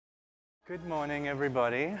Good morning,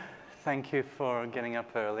 everybody. Thank you for getting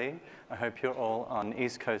up early. I hope you're all on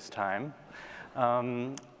East Coast time.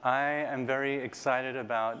 I am very excited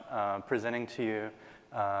about presenting to you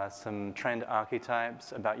some trend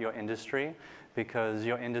archetypes about your industry, because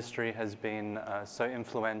your industry has been so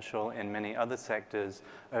influential in many other sectors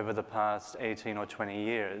over the past 18 or 20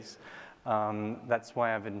 years. That's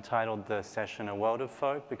why I've entitled the session A World of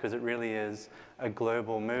Folk, because it really is a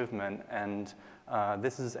global movement. And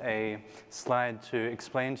this is a slide to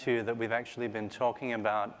explain to you that we've actually been talking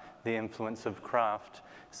about the influence of craft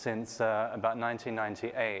since about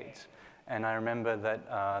 1998. And I remember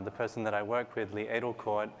that the person that I work with, Lee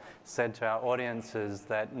Edelcourt, said to our audiences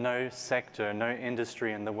that no sector, no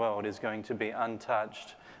industry in the world is going to be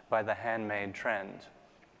untouched by the handmade trend.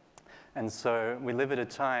 And so we live at a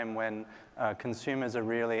time when consumers are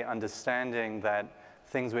really understanding that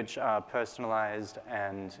things which are personalized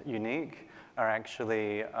and unique are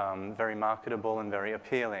actually very marketable and very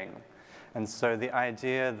appealing. And so the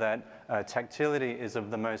idea that tactility is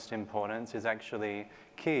of the most importance is actually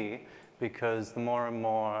key, because the more and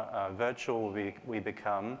more virtual we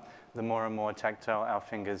become, the more and more tactile our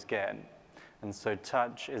fingers get. And so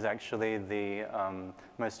touch is actually the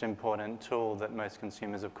most important tool that most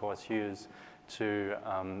consumers, of course, use to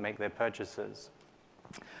make their purchases.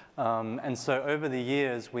 And so over the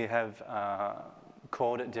years, we have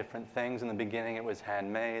called it different things. In the beginning, it was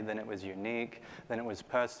handmade, then it was unique, then it was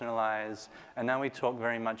personalized, and now we talk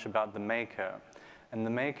very much about the maker. And the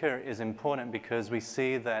maker is important because we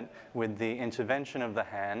see that with the intervention of the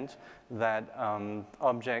hand, that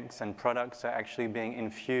objects and products are actually being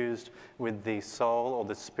infused with the soul or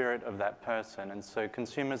the spirit of that person. And so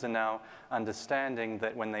consumers are now understanding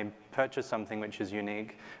that when they purchase something which is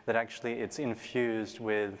unique, that actually it's infused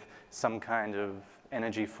with some kind of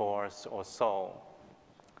energy force or soul.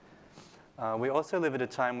 We also live at a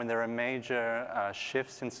time when there are major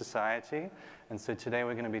shifts in society. And so today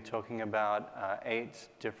we're going to be talking about 8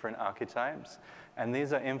 different archetypes. And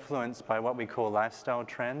these are influenced by what we call lifestyle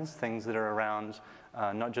trends, things that are around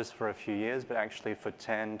not just for a few years, but actually for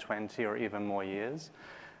 10, 20, or even more years.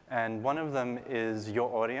 And one of them is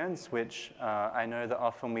your audience, which I know that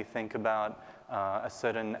often we think about a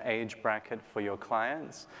certain age bracket for your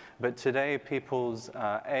clients. But today, people's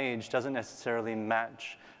age doesn't necessarily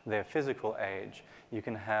match their physical age. You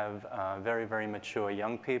can have very, very mature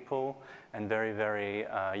young people and very, very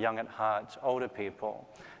young at heart older people.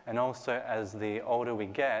 And also, as the older we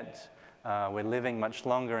get, we're living much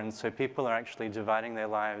longer, and so people are actually dividing their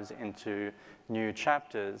lives into new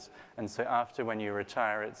chapters. And so after, when you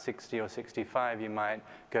retire at 60 or 65, you might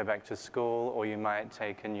go back to school, or you might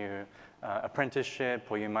take a new apprenticeship,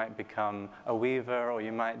 or you might become a weaver, or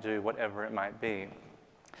you might do whatever it might be.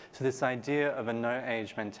 So this idea of a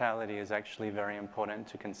no-age mentality is actually very important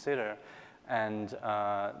to consider, and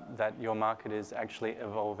that your market is actually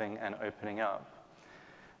evolving and opening up.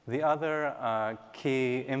 The other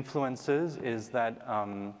key influences is that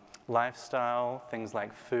lifestyle, things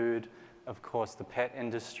like food. Of course, the pet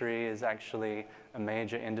industry is actually a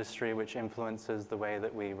major industry which influences the way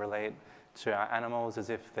that we relate to our animals as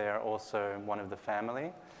if they're also one of the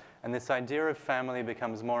family. And this idea of family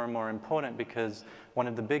becomes more and more important, because one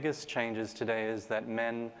of the biggest changes today is that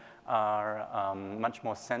men are much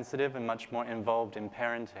more sensitive and much more involved in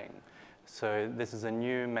parenting. So this is a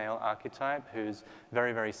new male archetype who's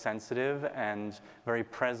very, very sensitive and very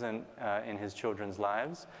present in his children's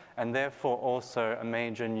lives, and therefore also a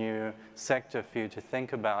major new sector for you to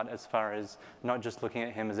think about, as far as not just looking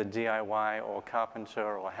at him as a DIY or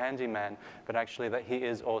carpenter or handyman, but actually that he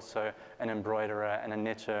is also an embroiderer and a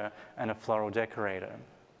knitter and a floral decorator.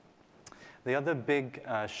 The other big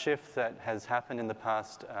shift that has happened in the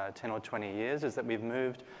past 10 or 20 years is that we've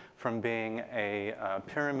moved from being a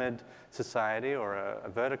pyramid society or a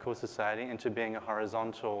vertical society into being a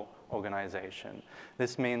horizontal organization.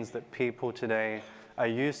 This means that people today are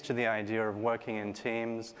used to the idea of working in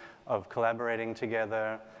teams, of collaborating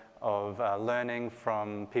together, of learning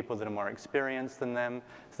from people that are more experienced than them.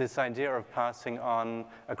 So this idea of passing on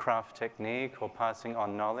a craft technique or passing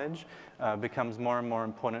on knowledge becomes more and more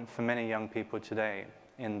important for many young people today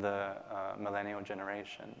in the millennial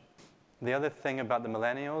generation. The other thing about the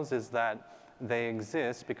millennials is that they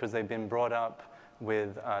exist because they've been brought up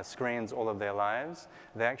with screens all of their lives.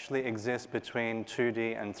 They actually exist between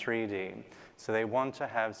 2D and 3D. So they want to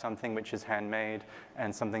have something which is handmade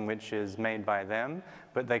and something which is made by them,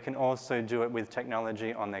 but they can also do it with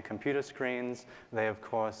technology on their computer screens. They, of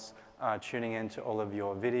course, are tuning into all of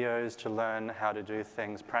your videos to learn how to do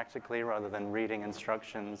things practically rather than reading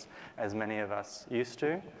instructions as many of us used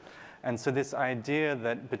to. And so this idea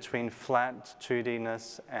that between flat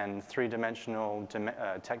 2D-ness and three-dimensional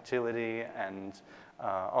tactility and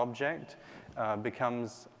object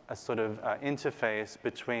becomes a sort of interface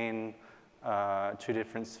between two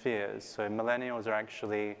different spheres. So millennials are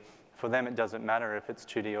actually, for them it doesn't matter if it's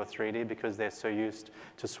 2D or 3D because they're so used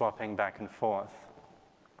to swapping back and forth.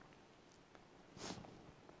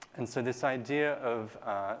 And so this idea of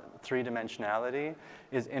three-dimensionality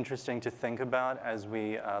is interesting to think about as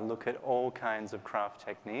we look at all kinds of craft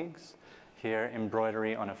techniques. Here,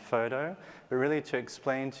 embroidery on a photo, but really to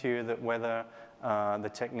explain to you that whether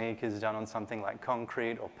the technique is done on something like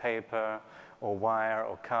concrete or paper or wire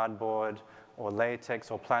or cardboard or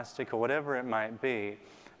latex or plastic or whatever it might be,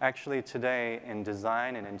 actually today in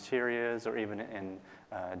design and interiors or even in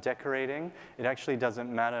decorating, it actually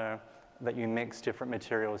doesn't matter that you mix different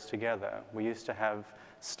materials together. We used to have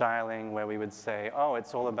styling where we would say, oh,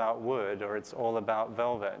 it's all about wood or it's all about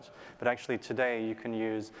velvet. But actually today you can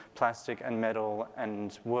use plastic and metal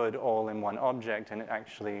and wood all in one object and it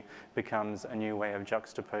actually becomes a new way of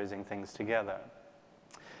juxtaposing things together.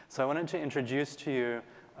 So I wanted to introduce to you,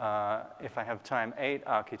 if I have time, 8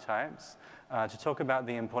 archetypes to talk about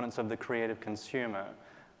the importance of the creative consumer.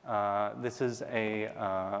 This is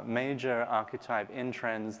a major archetype in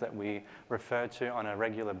trends that we refer to on a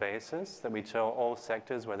regular basis, that we tell all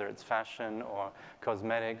sectors, whether it's fashion or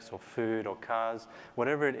cosmetics or food or cars,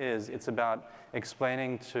 whatever it is, it's about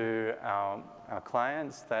explaining to our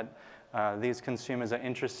clients that these consumers are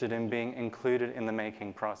interested in being included in the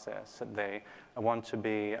making process, that they want to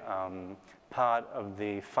be part of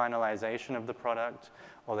the finalization of the product,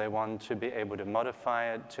 or they want to be able to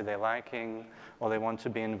modify it to their liking, or they want to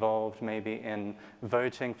be involved maybe in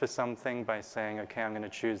voting for something by saying, okay, I'm going to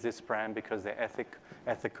choose this brand because they're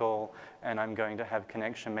ethical, and I'm going to have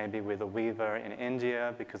connection maybe with a weaver in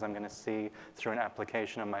India because I'm going to see through an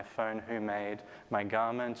application on my phone who made my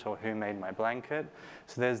garment or who made my blanket.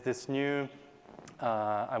 So there's this new,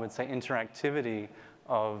 I would say, interactivity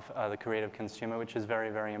of the creative consumer, which is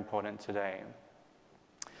very, very important today.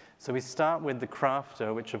 So we start with the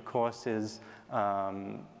crafter, which of course is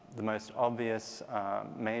the most obvious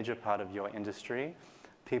major part of your industry.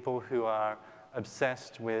 People who are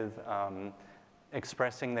obsessed with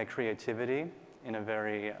expressing their creativity in a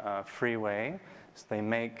very free way. So they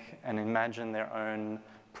make and imagine their own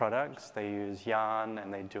products. They use yarn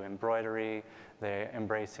and they do embroidery. They're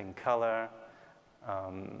embracing color.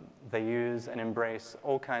 They use and embrace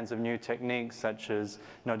all kinds of new techniques, such as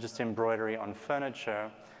not just embroidery on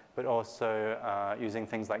furniture, but also using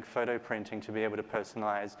things like photo printing to be able to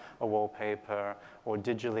personalize a wallpaper or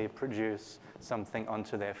digitally produce something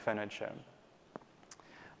onto their furniture.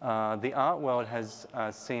 The art world has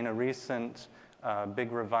seen a recent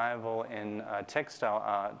big revival in textile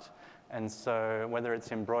art. And so whether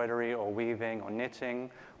it's embroidery or weaving or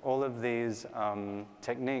knitting, all of these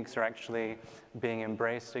techniques are actually being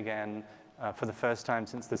embraced again for the first time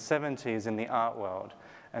since the 70s in the art world.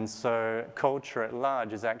 And so culture at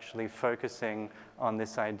large is actually focusing on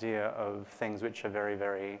this idea of things which are very,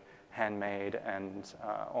 very handmade and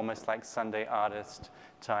almost like Sunday artist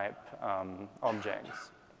type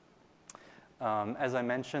objects. As I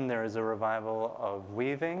mentioned, there is a revival of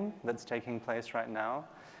weaving that's taking place right now,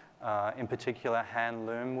 in particular hand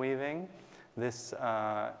loom weaving. This,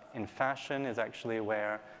 in fashion, is actually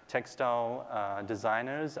where textile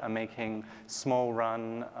designers are making small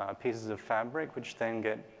run pieces of fabric, which then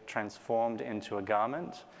get transformed into a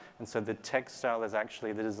garment. And so the textile is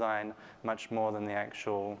actually the design much more than the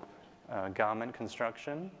actual garment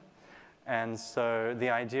construction. And so the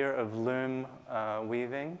idea of loom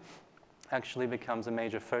weaving actually becomes a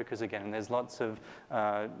major focus again. And there's lots of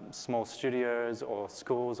small studios or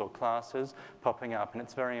schools or classes popping up. And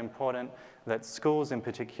it's very important that schools in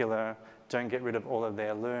particular don't get rid of all of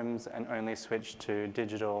their looms and only switch to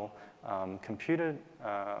digital computer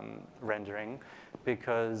rendering.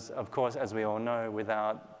 Because, of course, as we all know,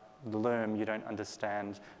 without the loom, you don't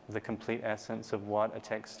understand the complete essence of what a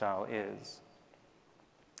textile is.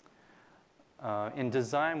 In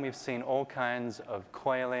design, we've seen all kinds of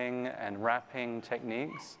coiling and wrapping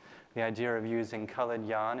techniques. The idea of using colored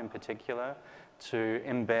yarn in particular to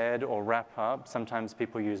embed or wrap up. Sometimes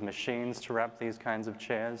people use machines to wrap these kinds of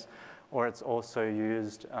chairs, or it's also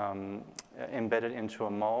used embedded into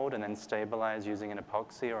a mold and then stabilized using an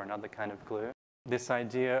epoxy or another kind of glue. This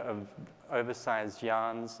idea of oversized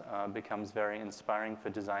yarns becomes very inspiring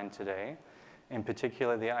for design today. In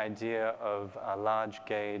particular, the idea of a large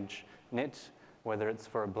gauge knit, whether it's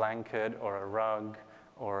for a blanket or a rug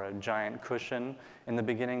or a giant cushion. In the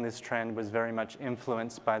beginning, this trend was very much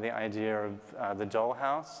influenced by the idea of the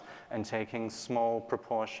dollhouse and taking small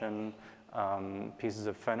proportion pieces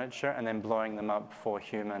of furniture and then blowing them up for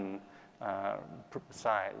human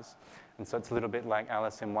size. And so it's a little bit like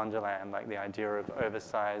Alice in Wonderland, like the idea of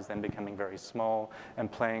oversized then becoming very small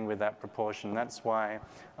and playing with that proportion. That's why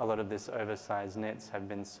a lot of this oversized knits have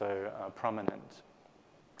been so prominent.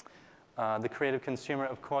 The creative consumer,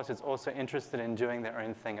 of course, is also interested in doing their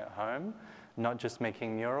own thing at home, not just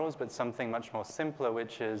making murals, but something much more simpler,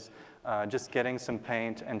 which is just getting some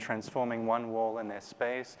paint and transforming one wall in their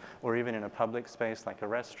space, or even in a public space like a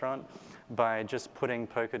restaurant, by just putting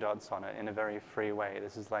polka dots on it in a very free way.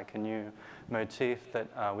 This is like a new motif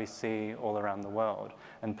that we see all around the world.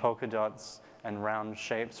 And polka dots and round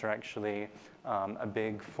shapes are actually a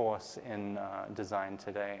big force in design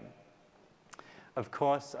today. Of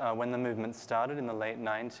course, when the movement started in the late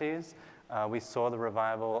 90s, we saw the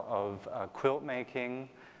revival of quilt making,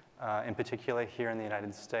 in particular here in the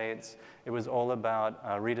United States. It was all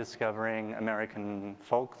about rediscovering American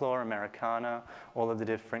folklore, Americana, all of the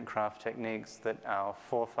different craft techniques that our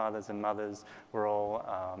forefathers and mothers were all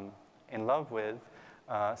in love with,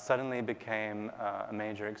 suddenly became a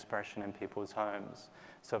major expression in people's homes.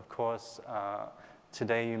 So of course,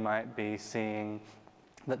 today you might be seeing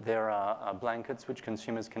that there are blankets which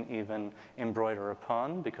consumers can even embroider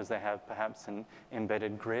upon because they have perhaps an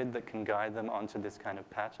embedded grid that can guide them onto this kind of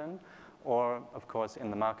pattern. Or, of course,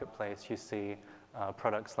 in the marketplace, you see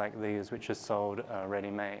products like these which are sold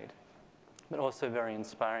ready-made. But also very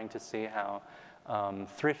inspiring to see how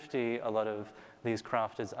thrifty a lot of these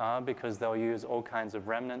crafters are, because they'll use all kinds of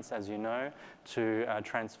remnants, as you know, to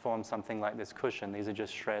transform something like this cushion. These are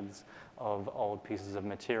just shreds of old pieces of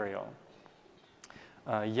material.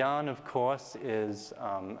 Yarn, of course, is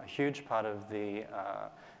a huge part of the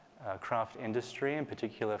craft industry, in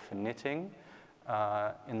particular for knitting.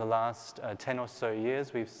 In the last 10 or so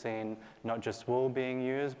years, we've seen not just wool being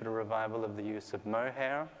used, but a revival of the use of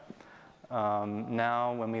mohair.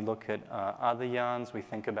 Now, when we look at other yarns, we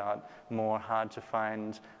think about more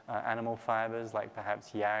hard-to-find animal fibers, like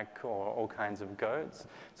perhaps yak or all kinds of goats.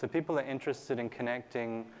 So people are interested in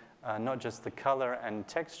connecting not just the color and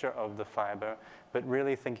texture of the fiber, but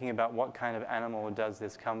really thinking about what kind of animal does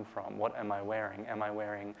this come from? What am I wearing? Am I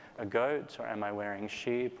wearing a goat, or am I wearing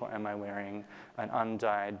sheep, or am I wearing an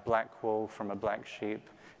undyed black wool from a black sheep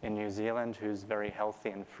in New Zealand who's very healthy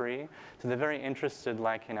and free? So they're very interested,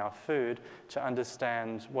 like in our food, to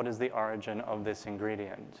understand what is the origin of this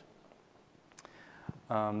ingredient.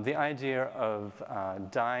 The idea of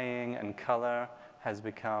dyeing and color has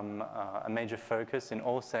become a major focus in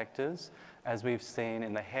all sectors. As we've seen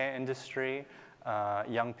in the hair industry,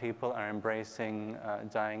 young people are embracing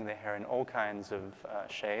dyeing their hair in all kinds of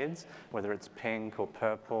shades, whether it's pink or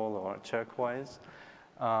purple or turquoise.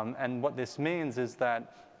 And what this means is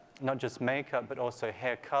that not just makeup, but also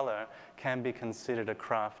hair color can be considered a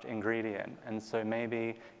craft ingredient. And so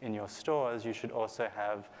maybe in your stores, you should also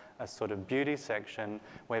have a sort of beauty section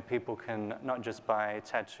where people can not just buy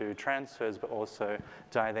tattoo transfers, but also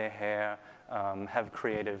dye their hair, have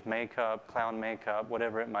creative makeup, clown makeup,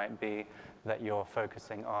 whatever it might be that you're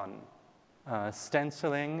focusing on.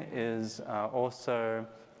 Stenciling is also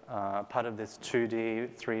part of this 2D,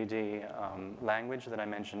 3D language that I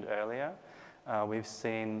mentioned earlier. We've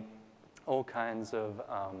seen all kinds of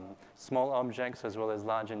small objects as well as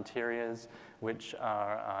large interiors which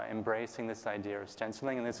are embracing this idea of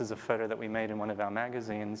stenciling. And this is a photo that we made in one of our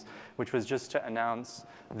magazines, which was just to announce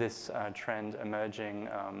this trend emerging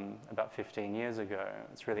about 15 years ago.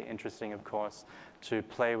 It's really interesting, of course, to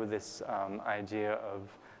play with this idea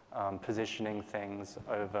of positioning things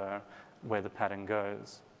over where the pattern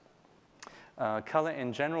goes. Color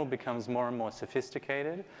in general becomes more and more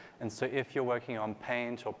sophisticated, and so if you're working on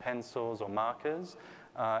paint or pencils or markers,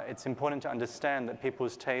 it's important to understand that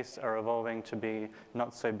people's tastes are evolving to be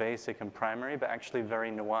not so basic and primary, but actually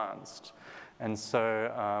very nuanced. And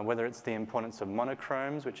so whether it's the importance of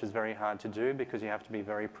monochromes, which is very hard to do because you have to be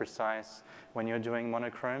very precise when you're doing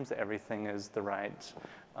monochromes, that everything is the right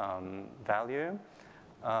value.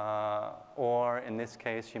 Or in this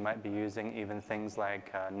case, you might be using even things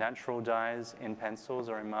like natural dyes in pencils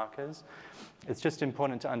or in markers. It's just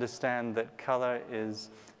important to understand that color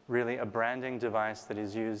is really a branding device that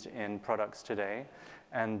is used in products today,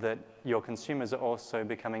 and that your consumers are also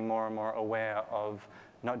becoming more and more aware of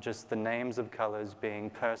not just the names of colors being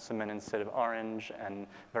persimmon instead of orange and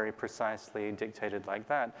very precisely dictated like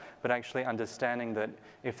that, but actually understanding that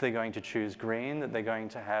if they're going to choose green, that they're going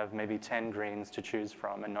to have maybe 10 greens to choose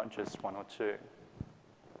from and not just one or two.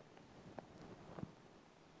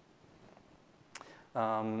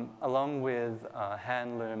 Along with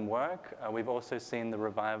hand-loom work, we've also seen the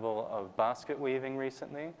revival of basket weaving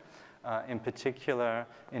recently. In particular,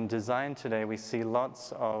 in design today, we see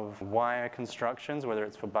lots of wire constructions, whether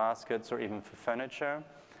it's for baskets or even for furniture,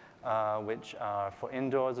 which are for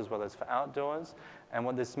indoors as well as for outdoors. And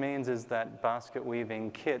what this means is that basket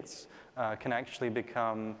weaving kits can actually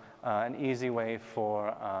become an easy way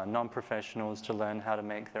for non-professionals to learn how to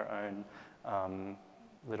make their own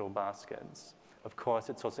little baskets. Of course,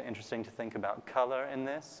 it's also interesting to think about color in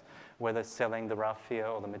this, whether selling the raffia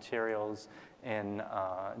or the materials in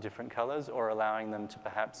different colors or allowing them to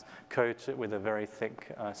perhaps coat it with a very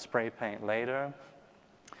thick spray paint later.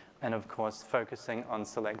 And of course, focusing on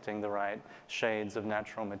selecting the right shades of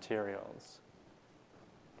natural materials.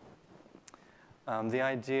 The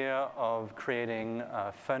idea of creating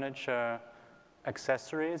furniture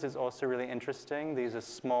accessories is also really interesting. These are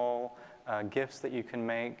small gifts that you can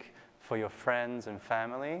make for your friends and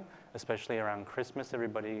family, especially around Christmas.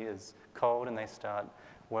 Everybody is cold and they start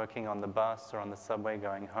working on the bus or on the subway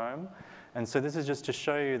going home. And so this is just to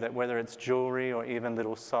show you that whether it's jewelry or even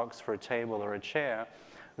little socks for a table or a chair,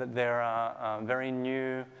 that there are very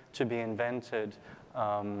new to be invented,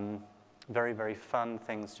 very, very fun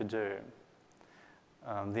things to do.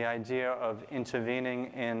 The idea of intervening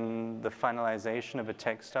in the finalization of a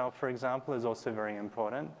textile, for example, is also very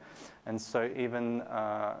important. And so even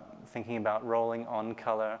thinking about rolling on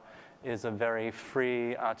color is a very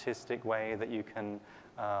free, artistic way that you can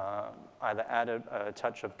either add a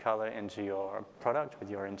touch of color into your product with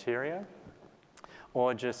your interior,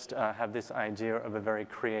 or just have this idea of a very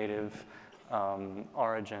creative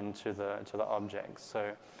origin to the objects.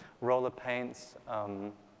 So roller paints,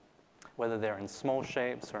 whether they're in small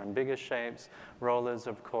shapes or in bigger shapes. Rollers,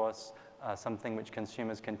 of course, are something which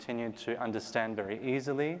consumers continue to understand very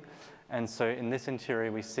easily. And so in this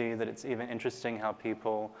interior, we see that it's even interesting how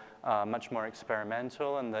people are much more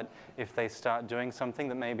experimental, and that if they start doing something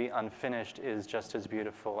that may be unfinished is just as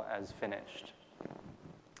beautiful as finished.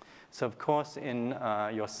 So of course, in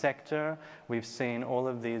your sector, we've seen all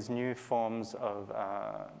of these new forms of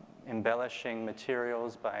embellishing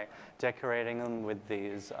materials by decorating them with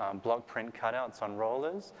these block print cutouts on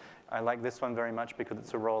rollers. I like this one very much because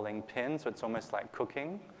it's a rolling pin, so it's almost like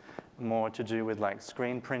cooking, more to do with like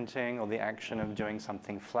screen printing or the action of doing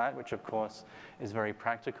something flat, which of course is very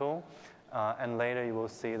practical. And later you will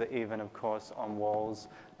see that even, of course, on walls,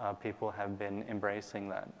 people have been embracing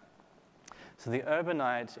that. So the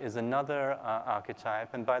urbanite is another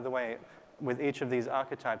archetype, and by the way, with each of these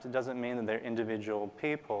archetypes, it doesn't mean that they're individual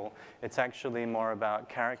people. It's actually more about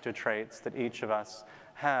character traits that each of us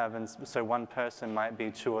have, and so one person might be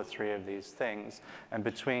 2 or 3 of these things. And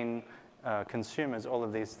between consumers, all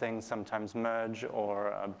of these things sometimes merge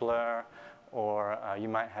or blur, or you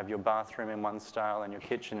might have your bathroom in one style and your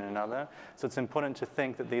kitchen in another. So it's important to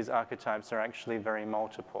think that these archetypes are actually very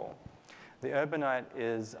multiple. The urbanite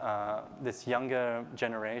is this younger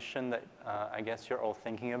generation that I guess you're all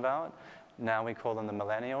thinking about. Now we call them the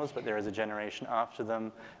millennials, but there is a generation after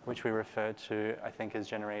them, which we refer to, I think, as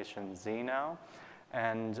Generation Z now.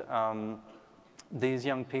 And these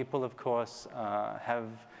young people, of course, have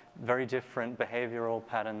very different behavioral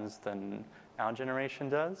patterns than our generation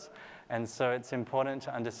does. And so it's important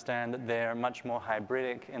to understand that they're much more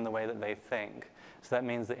hybridic in the way that they think. So that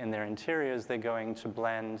means that in their interiors, they're going to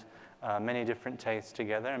blend many different tastes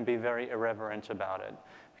together and be very irreverent about it.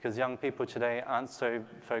 Because young people today aren't so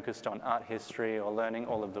focused on art history or learning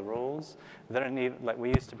all of the rules. They don't need, like we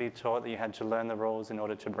used to be taught that you had to learn the rules in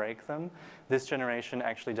order to break them. This generation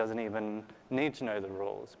actually doesn't even need to know the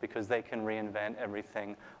rules because they can reinvent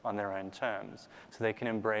everything on their own terms. So they can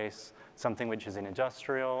embrace something which is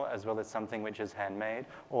industrial as well as something which is handmade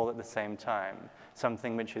all at the same time.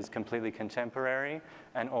 Something which is completely contemporary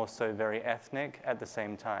and also very ethnic at the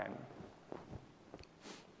same time.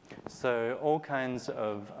 So all kinds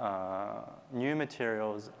of new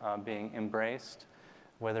materials are being embraced,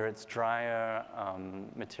 whether it's drier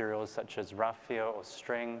materials such as raffia or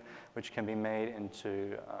string, which can be made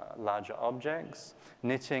into larger objects.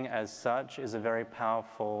 Knitting as such is a very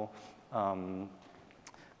powerful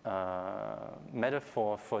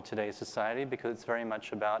metaphor for today's society because it's very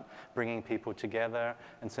much about bringing people together.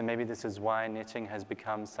 And so maybe this is why knitting has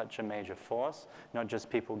become such a major force, not just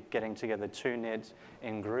people getting together to knit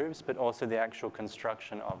in groups, but also the actual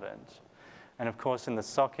construction of it. And of course, in the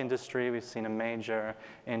sock industry, we've seen a major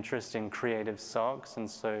interest in creative socks. And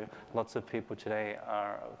so lots of people today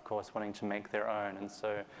are, of course, wanting to make their own. And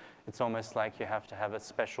so it's almost like you have to have a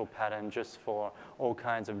special pattern just for all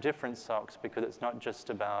kinds of different socks because it's not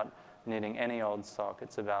just about knitting any old sock.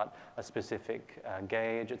 It's about a specific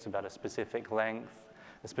gauge, it's about a specific length,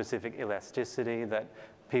 a specific elasticity that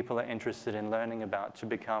people are interested in learning about to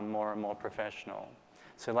become more and more professional.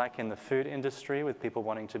 So like in the food industry, with people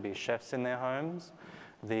wanting to be chefs in their homes,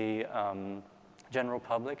 the general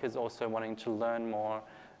public is also wanting to learn more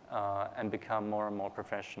and become more and more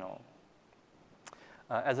professional.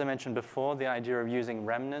 As I mentioned before, the idea of using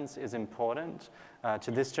remnants is important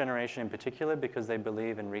to this generation in particular because they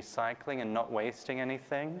believe in recycling and not wasting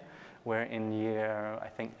anything. We're in year, I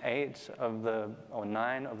think, 8 of or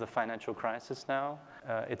 9 of the financial crisis now.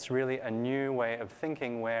 It's really a new way of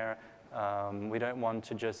thinking where we don't want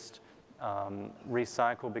to just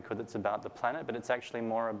recycle because it's about the planet, but it's actually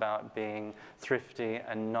more about being thrifty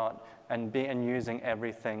and using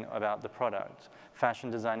everything about the product.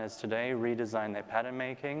 Fashion designers today redesign their pattern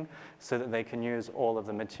making so that they can use all of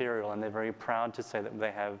the material, and they're very proud to say that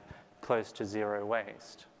they have close to zero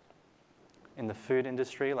waste. In the food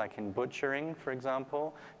industry, like in butchering, for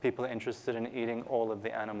example, people are interested in eating all of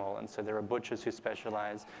the animal, and so there are butchers who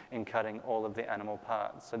specialize in cutting all of the animal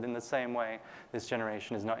parts. So in the same way, this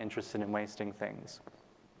generation is not interested in wasting things.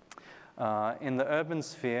 In the urban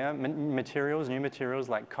sphere, new materials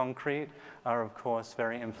like concrete are, of course,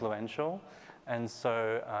 very influential. And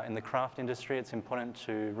so in the craft industry, it's important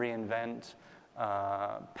to reinvent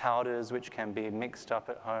powders which can be mixed up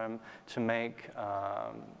at home to make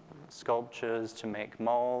sculptures, to make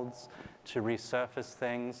molds, to resurface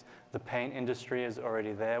things. The paint industry is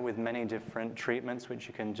already there with many different treatments which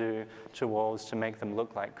you can do to walls to make them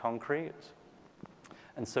look like concrete.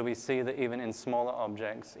 And so we see that even in smaller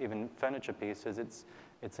objects, even furniture pieces,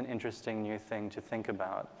 it's an interesting new thing to think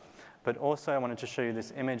about. But also I wanted to show you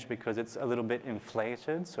this image because it's a little bit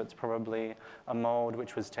inflated, so it's probably a mold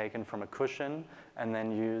which was taken from a cushion and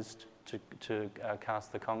then used to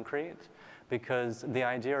cast the concrete. Because the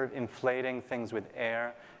idea of inflating things with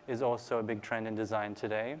air is also a big trend in design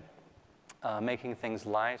today. Making things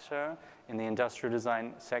lighter. In the industrial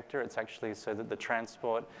design sector, it's actually so that the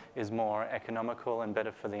transport is more economical and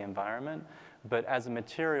better for the environment. But as a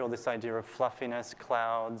material, this idea of fluffiness,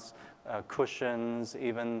 clouds, cushions,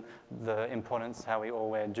 even the importance of how we all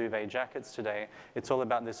wear duvet jackets today, it's all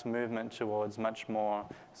about this movement towards much more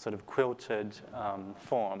sort of quilted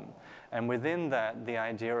form. And within that, the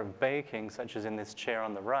idea of baking, such as in this chair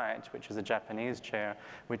on the right, which is a Japanese chair,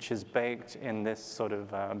 which is baked in this sort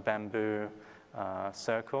of bamboo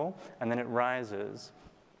circle, and then it rises.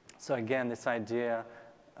 So again, this idea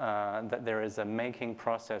that there is a making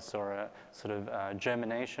process or a sort of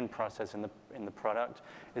germination process in the product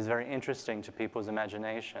is very interesting to people's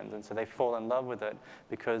imaginations. And so they fall in love with it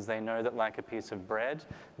because they know that like a piece of bread,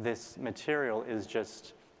 this material is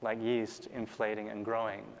just like yeast inflating and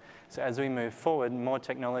growing. So as we move forward, more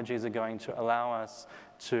technologies are going to allow us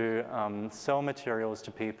to sell materials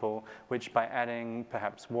to people, which by adding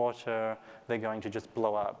perhaps water, they're going to just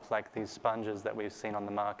blow up, like these sponges that we've seen on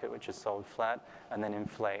the market, which is sold flat and then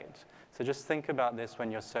inflate. So just think about this when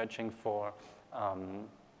you're searching for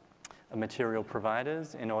material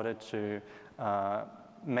providers in order to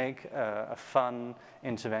make a fun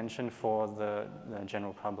intervention for the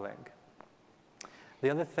general public. The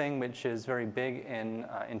other thing which is very big in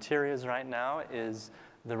interiors right now is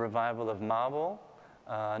the revival of marble,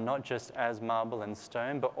 not just as marble and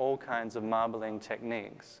stone, but all kinds of marbling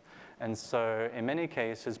techniques. And so in many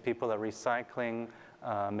cases, people are recycling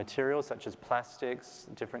materials such as plastics,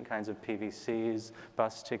 different kinds of PVCs,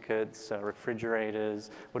 bus tickets, refrigerators,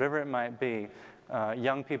 whatever it might be.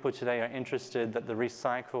 Young people today are interested that the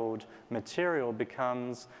recycled material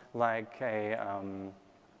becomes like a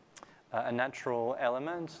natural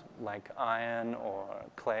element like iron or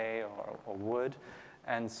clay or wood.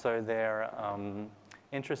 And so they're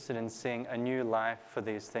interested in seeing a new life for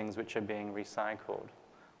these things which are being recycled.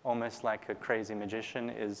 Almost like a crazy magician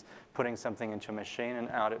is putting something into a machine and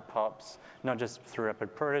out it pops, not just through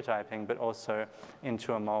rapid prototyping, but also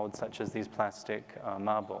into a mold such as these plastic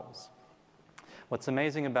marbles. What's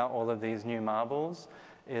amazing about all of these new marbles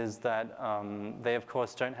is that they, of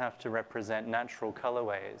course, don't have to represent natural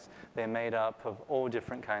colorways. They're made up of all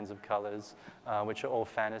different kinds of colors, which are all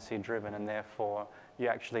fantasy-driven, and therefore you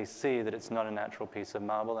actually see that it's not a natural piece of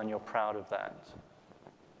marble, and you're proud of that.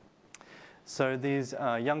 So these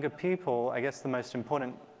younger people, I guess the most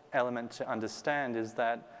important element to understand is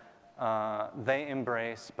that they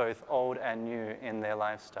embrace both old and new in their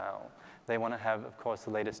lifestyle. They want to have, of course,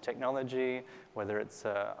 the latest technology, whether it's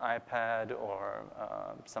an iPad or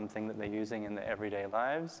something that they're using in their everyday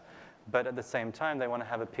lives. But at the same time, they want to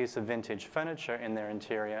have a piece of vintage furniture in their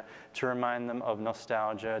interior to remind them of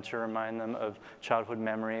nostalgia, to remind them of childhood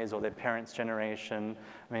memories or their parents' generation.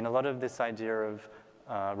 I mean, a lot of this idea of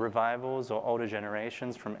revivals or older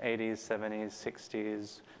generations from 80s, 70s,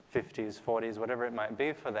 60s, 50s, 40s, whatever it might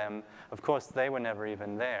be for them, of course, they were never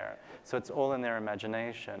even there. So it's all in their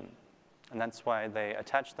imagination. And that's why they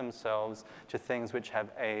attach themselves to things which have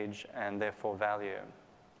age and therefore value.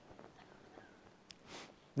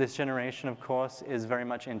 This generation, of course, is very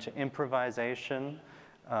much into improvisation,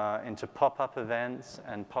 into pop-up events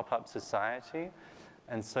and pop-up society.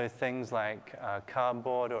 And so things like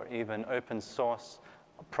cardboard or even open source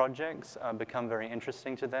projects become very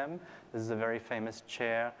interesting to them. This is a very famous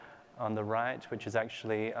chair on the right, which is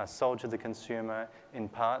actually sold to the consumer in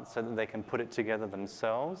part so that they can put it together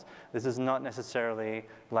themselves. This is not necessarily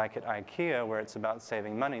like at IKEA, where it's about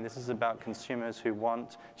saving money. This is about consumers who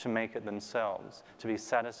want to make it themselves, to be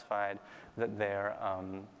satisfied that they're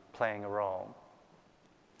playing a role.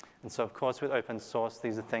 And so, of course, with open source,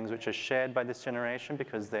 these are things which are shared by this generation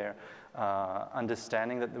because they're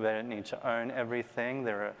understanding that they don't need to own everything.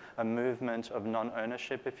 They're a movement of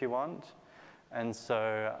non-ownership, if you want. And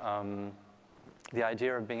so the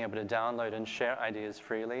idea of being able to download and share ideas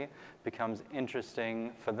freely becomes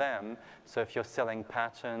interesting for them. So if you're selling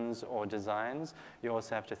patterns or designs, you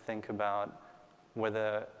also have to think about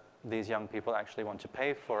whether these young people actually want to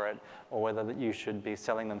pay for it or whether you should be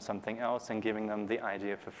selling them something else and giving them the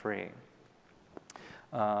idea for free.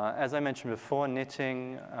 As I mentioned before,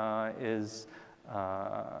 knitting is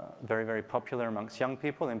very, very popular amongst young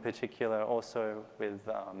people, in particular also with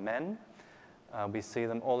men. We see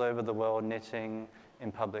them all over the world knitting in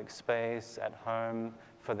public space, at home,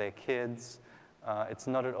 for their kids. It's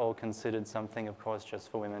not at all considered something, of course, just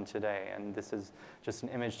for women today. And this is just an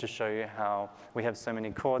image to show you how we have so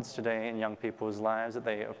many cords today in young people's lives that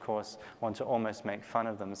they, of course, want to almost make fun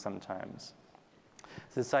of them sometimes.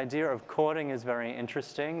 So this idea of cording is very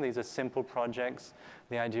interesting. These are simple projects.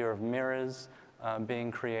 The idea of mirrors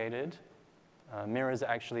being created. Mirrors are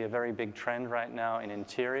actually a very big trend right now in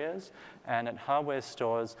interiors, and at hardware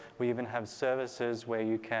stores we even have services where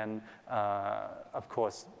you can, of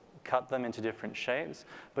course, cut them into different shapes,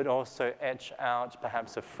 but also etch out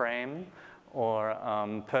perhaps a frame or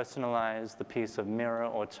personalize the piece of mirror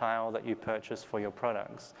or tile that you purchase for your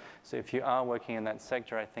products. So if you are working in that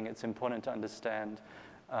sector, I think it's important to understand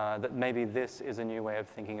that maybe this is a new way of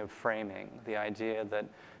thinking of framing, the idea that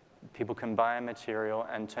people can buy a material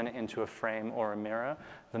and turn it into a frame or a mirror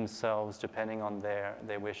themselves, depending on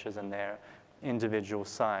their wishes and their individual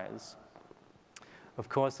size. Of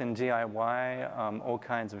course, in DIY, all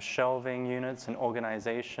kinds of shelving units and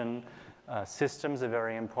organization systems are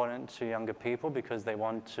very important to younger people because they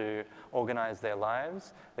want to organize their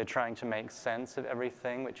lives. They're trying to make sense of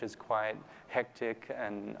everything, which is quite hectic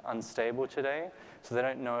and unstable today. So they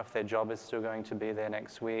don't know if their job is still going to be there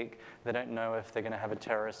next week. They don't know if they're going to have a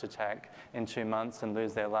terrorist attack in 2 months and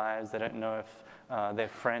lose their lives. They don't know if their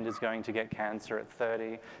friend is going to get cancer at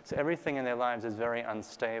 30. So everything in their lives is very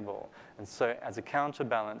unstable. And so as a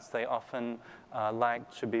counterbalance, they often like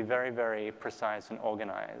to be very, very precise and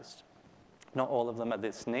organized. Not all of them are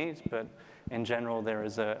this neat, but in general, there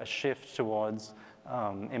is a shift towards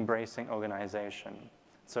embracing organization.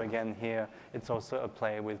 So again, here, it's also a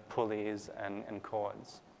play with pulleys and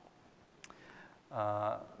cords.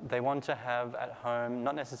 They want to have at home,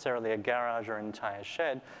 not necessarily a garage or an entire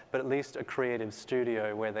shed, but at least a creative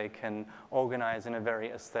studio where they can organize in a very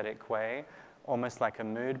aesthetic way, almost like a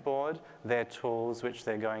mood board, their tools which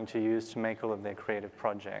they're going to use to make all of their creative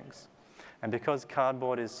projects. And because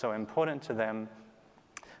cardboard is so important to them,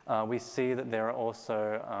 we see that there are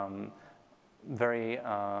also very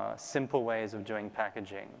simple ways of doing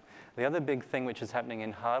packaging. The other big thing which is happening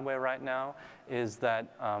in hardware right now is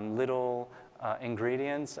that little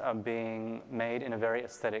ingredients are being made in a very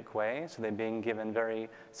aesthetic way. So they're being given very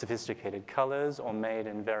sophisticated colors or made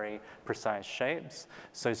in very precise shapes.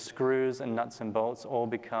 So screws and nuts and bolts all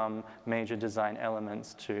become major design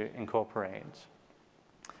elements to incorporate.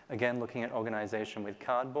 Again, looking at organization with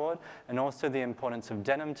cardboard, and also the importance of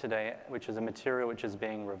denim today, which is a material which is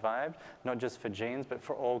being revived, not just for jeans, but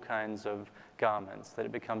for all kinds of garments, that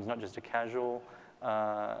it becomes not just a casual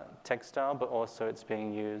textile, but also it's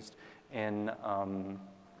being used in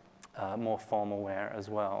more formal wear as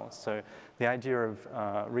well. So the idea of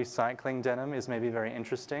recycling denim is maybe very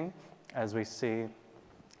interesting as we see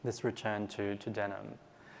this return to denim.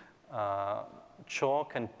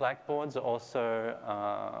 Chalk and blackboards are also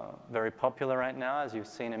very popular right now, as you've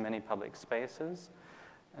seen in many public spaces.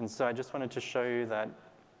 And so I just wanted to show you that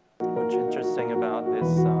what's interesting about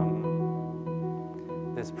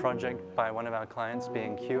this project by one of our clients,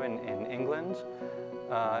 B&Q in England,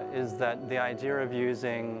 is that the idea of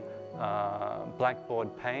using blackboard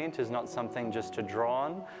paint is not something just to draw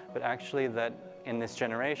on, but actually that in this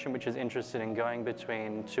generation, which is interested in going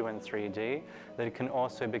between 2 and 3D, that it can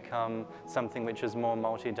also become something which is more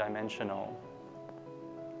multi-dimensional.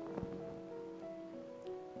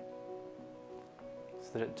 So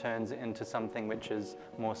that it turns into something which is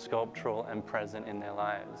more sculptural and present in their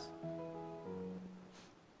lives.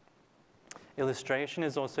 Illustration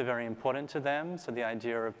is also very important to them, so the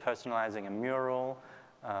idea of personalizing a mural,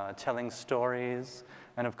 telling stories,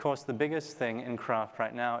 and of course the biggest thing in craft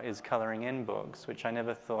right now is coloring in books, which I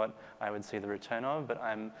never thought I would see the return of, but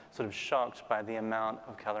I'm sort of shocked by the amount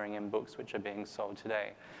of coloring in books which are being sold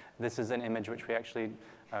today. This is an image which we actually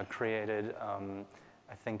created,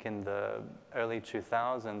 I think in the early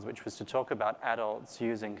 2000s, which was to talk about adults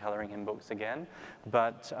using coloring in books again,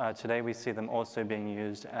 but today we see them also being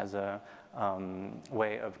used as a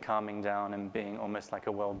way of calming down and being almost like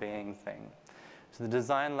a well-being thing. So the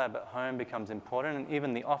design lab at home becomes important, and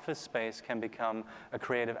even the office space can become a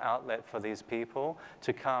creative outlet for these people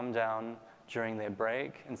to calm down during their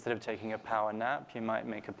break. Instead of taking a power nap, you might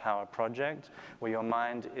make a power project where your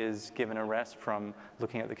mind is given a rest from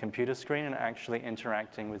looking at the computer screen and actually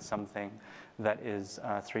interacting with something that is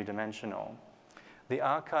three-dimensional. The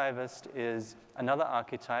archivist is another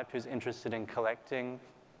archetype who's interested in collecting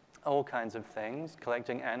all kinds of things,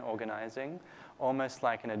 collecting and organizing, almost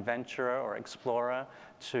like an adventurer or explorer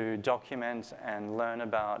to document and learn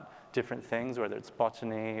about different things, whether it's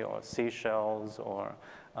botany or seashells or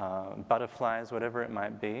butterflies, whatever it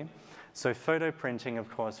might be. So photo printing, of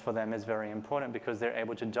course, for them is very important because they're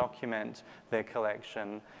able to document their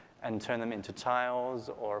collection and turn them into tiles,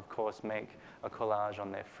 or of course make a collage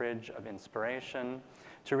on their fridge of inspiration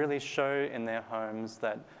to really show in their homes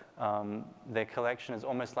that their collection is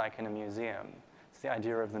almost like in a museum. So the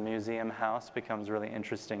idea of the museum house becomes really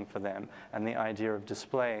interesting for them, and the idea of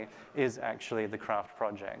display is actually the craft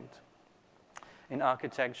project. In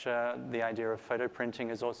architecture, the idea of photo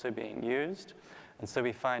printing is also being used, and so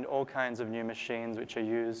we find all kinds of new machines which are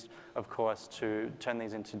used, of course, to turn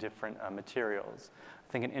these into different materials.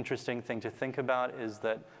 I think an interesting thing to think about is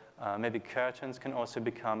that maybe curtains can also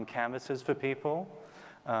become canvases for people,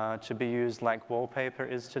 to be used like wallpaper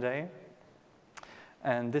is today.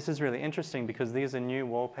 And this is really interesting because these are new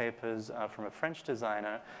wallpapers from a French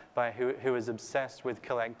designer who is obsessed with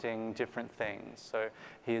collecting different things. So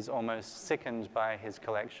he is almost sickened by his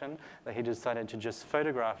collection that he decided to just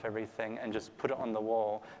photograph everything and just put it on the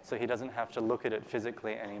wall so he doesn't have to look at it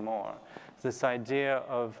physically anymore. So this idea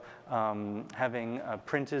of having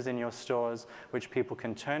printers in your stores which people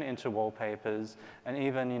can turn into wallpapers and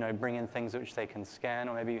even bring in things which they can scan,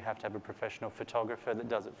 or maybe you have to have a professional photographer that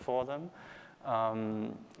does it for them.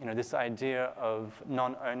 This idea of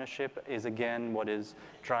non-ownership is again what is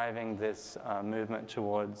driving this movement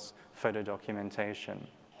towards photo documentation.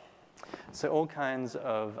 So all kinds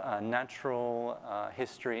of natural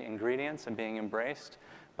history ingredients are being embraced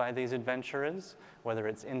by these adventurers, whether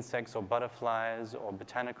it's insects or butterflies or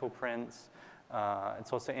botanical prints.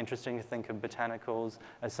 It's also interesting to think of botanicals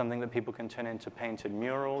as something that people can turn into painted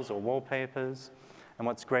murals or wallpapers. And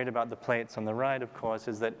what's great about the plates on the right, of course,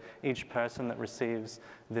 is that each person that receives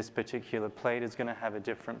this particular plate is going to have a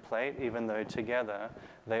different plate, even though together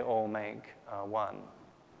they all make one.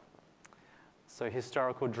 So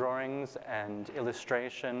historical drawings and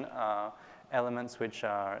illustration are elements which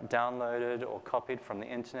are downloaded or copied from the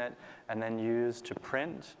internet and then used to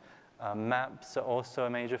print. Maps are also a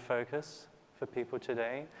major focus for people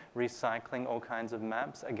today, recycling all kinds of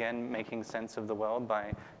maps, again, making sense of the world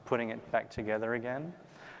by putting it back together again.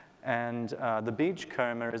 And the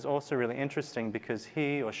beachcomber is also really interesting because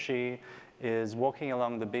he or she is walking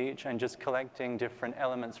along the beach and just collecting different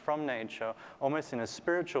elements from nature, almost in a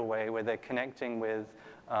spiritual way where they're connecting with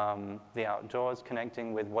the outdoors,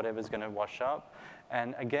 connecting with whatever's going to wash up.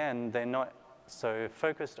 And again, they're not so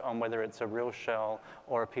focused on whether it's a real shell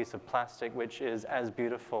or a piece of plastic, which is as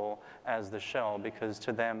beautiful as the shell, because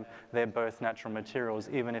to them, they're both natural materials,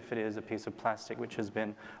 even if it is a piece of plastic which has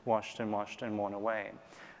been washed and worn away.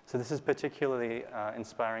 So this is particularly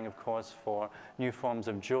inspiring, of course, for new forms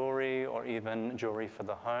of jewelry or even jewelry for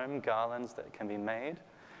the home, garlands that can be made.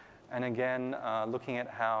 And again, looking at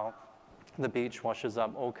how the beach washes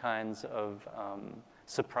up all kinds of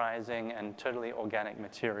surprising and totally organic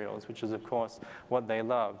materials, which is, of course, what they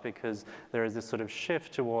love, because there is this sort of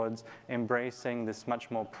shift towards embracing this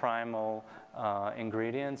much more primal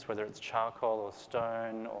ingredients, whether it's charcoal or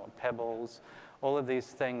stone or pebbles. All of these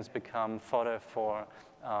things become fodder for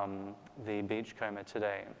the beachcomber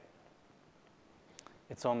today.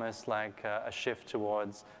 It's almost like a shift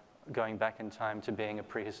towards going back in time to being a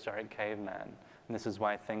prehistoric caveman. And this is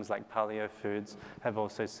why things like paleo foods have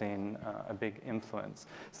also seen a big influence.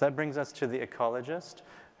 So that brings us to the ecologist,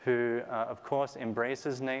 who, of course,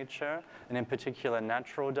 embraces nature, and in particular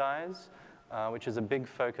natural dyes, which is a big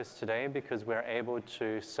focus today because we're able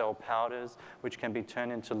to sell powders which can be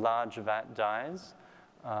turned into large vat dyes.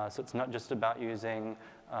 So it's not just about using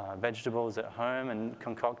vegetables at home and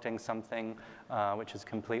concocting something which is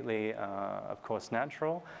completely, of course,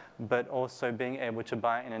 natural, but also being able to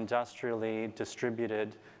buy an industrially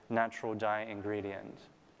distributed natural dye ingredient.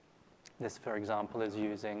 This, for example, is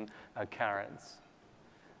using carrots.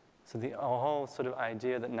 So the whole sort of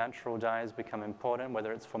idea that natural dyes become important,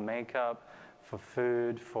 whether it's for makeup, for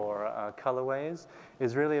food, for colorways,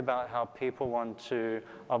 is really about how people want to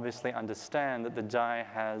obviously understand that the dye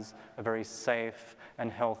has a very safe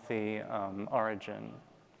and healthy origin.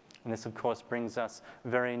 And this, of course, brings us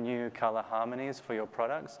very new color harmonies for your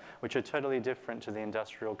products, which are totally different to the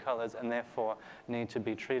industrial colors and therefore need to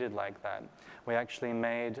be treated like that. We actually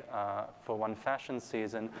made, for one fashion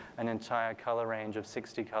season, an entire color range of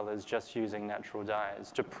 60 colors just using natural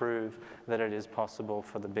dyes to prove that it is possible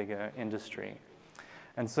for the bigger industry.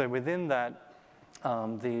 And so within that,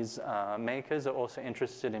 these makers are also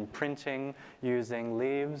interested in printing using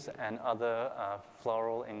leaves and other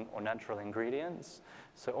floral or natural ingredients.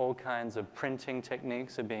 So all kinds of printing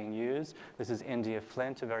techniques are being used. This is India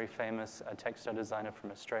Flint, a very famous textile designer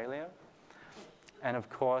from Australia. And of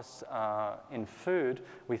course, in food,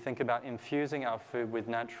 we think about infusing our food with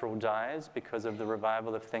natural dyes because of the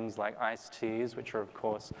revival of things like iced teas, which are, of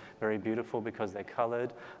course, very beautiful because they're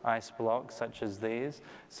colored, ice blocks such as these.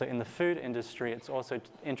 So in the food industry, it's also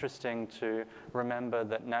interesting to remember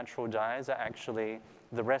that natural dyes are actually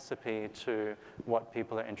the recipe to what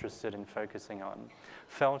people are interested in focusing on.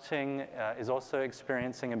 Felting is also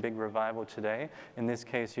experiencing a big revival today, in this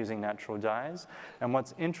case using natural dyes. And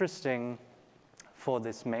what's interesting for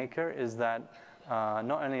this maker is that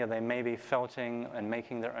not only are they maybe felting and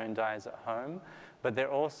making their own dyes at home, but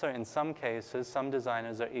they're also, in some cases, some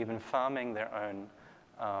designers are even farming their own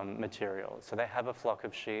materials. So they have a flock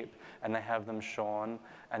of sheep and they have them shorn,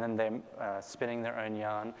 and then they're spinning their own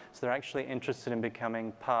yarn. So they're actually interested in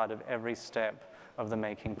becoming part of every step of the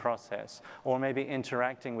making process, or maybe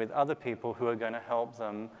interacting with other people who are going to help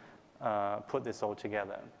them put this all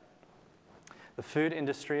together. The food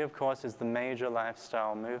industry, of course, is the major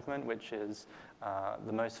lifestyle movement, which is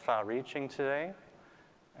the most far-reaching today.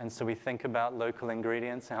 And so we think about local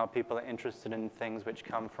ingredients and how people are interested in things which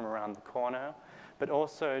come from around the corner, but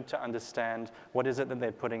also to understand what is it that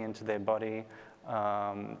they're putting into their body.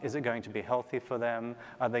 Is it going to be healthy for them?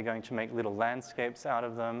 Are they going to make little landscapes out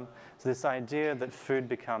of them? So this idea that food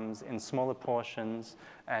becomes in smaller portions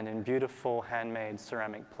and in beautiful handmade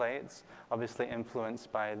ceramic plates, obviously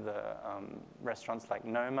influenced by the restaurants like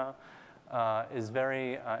Noma, is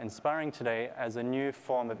very inspiring today as a new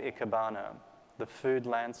form of ikebana. The food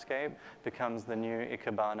landscape becomes the new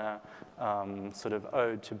ikebana sort of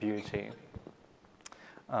ode to beauty.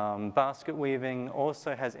 Basket weaving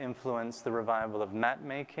also has influenced the revival of mat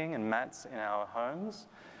making and mats in our homes.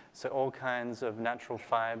 So all kinds of natural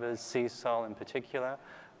fibers, sea salt in particular,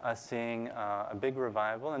 are seeing a big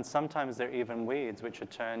revival. And sometimes they're even weeds, which are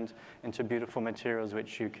turned into beautiful materials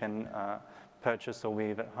which you can purchase or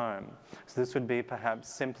weave at home. So this would be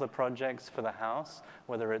perhaps simpler projects for the house,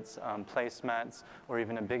 whether it's placemats or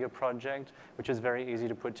even a bigger project, which is very easy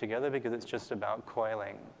to put together because it's just about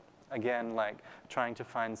coiling. Again, like trying to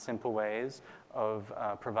find simple ways of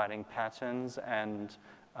providing patterns and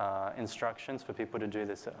instructions for people to do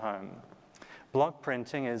this at home. Block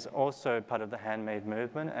printing is also part of the handmade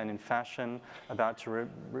movement, and in fashion about to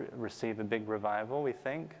receive a big revival, we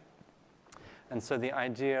think. And so the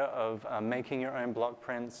idea of making your own block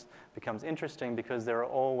prints becomes interesting because there are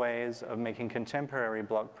all ways of making contemporary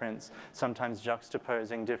block prints, sometimes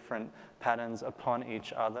juxtaposing different patterns upon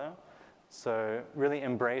each other. So really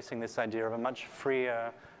embracing this idea of a much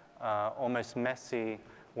freer, almost messy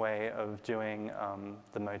way of doing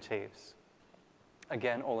the motifs.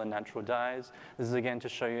 Again, all in natural dyes. This is again to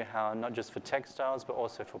show you how not just for textiles, but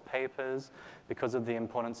also for papers, because of the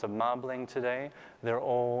importance of marbling today, there are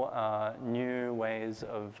all new ways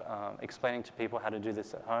of explaining to people how to do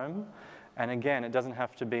this at home. And again, it doesn't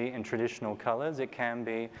have to be in traditional colors. It can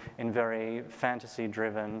be in very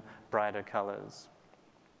fantasy-driven, brighter colors.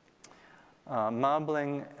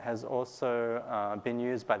 Marbling has also been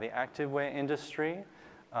used by the activewear industry.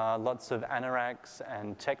 Lots of anoraks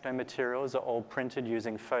and techno materials are all printed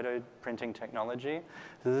using photo printing technology.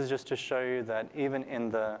 This is just to show you that even in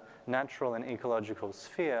the natural and ecological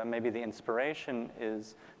sphere, maybe the inspiration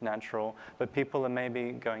is natural, but people are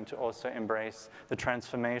maybe going to also embrace the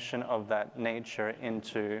transformation of that nature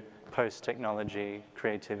into post-technology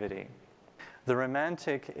creativity. The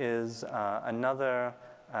romantic is another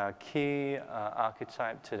key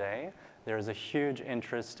archetype today. There is a huge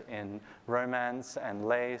interest in romance and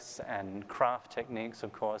lace and craft techniques,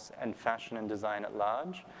 of course, and fashion and design at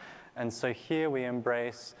large. And so here we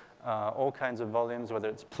embrace all kinds of volumes, whether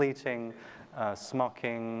it's pleating,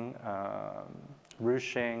 smocking,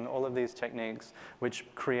 ruching, all of these techniques which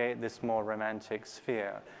create this more romantic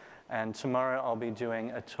sphere. And tomorrow I'll be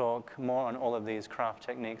doing a talk more on all of these craft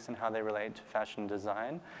techniques and how they relate to fashion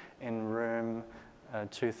design in room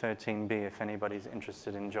 213B, if anybody's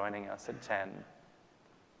interested in joining us at 10.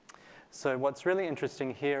 So what's really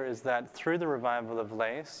interesting here is that through the revival of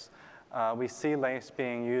lace, we see lace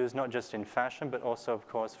being used not just in fashion, but also, of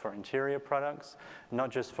course, for interior products,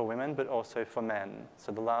 not just for women, but also for men.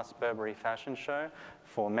 So the last Burberry fashion show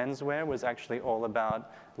for menswear was actually all about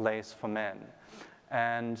lace for men.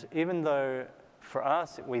 And even though for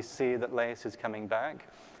us, we see that lace is coming back,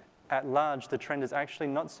 at large, the trend is actually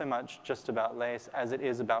not so much just about lace as it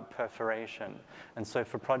is about perforation. And so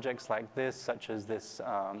for projects like this, such as this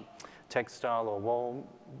textile or wall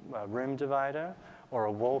room divider, or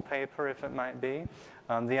a wallpaper, if it might be,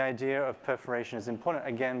 the idea of perforation is important,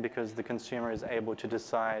 again, because the consumer is able to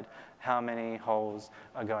decide how many holes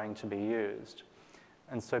are going to be used.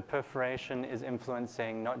 And so perforation is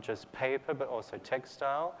influencing not just paper, but also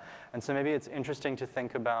textile. And so maybe it's interesting to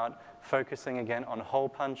think about focusing again on hole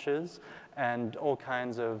punches and all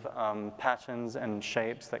kinds of patterns and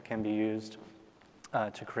shapes that can be used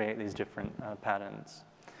to create these different patterns.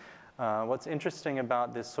 What's interesting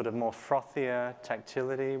about this sort of more frothier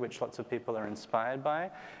tactility, which lots of people are inspired by,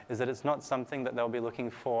 is that it's not something that they'll be looking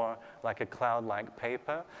for like a cloud-like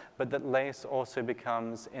paper, but that lace also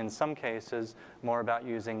becomes, in some cases, more about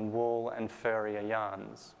using wool and furrier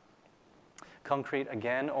yarns. Concrete,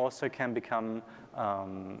 again, also can become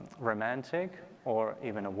romantic, or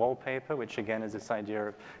even a wallpaper, which again is this idea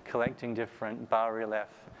of collecting different bas-relief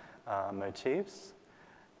motifs.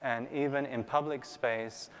 And even in public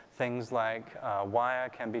space, things like wire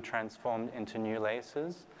can be transformed into new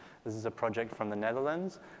laces. This is a project from the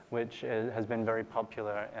Netherlands, which has been very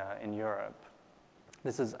popular in Europe.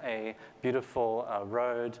 This is a beautiful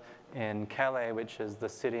road in Calais, which is the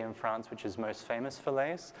city in France which is most famous for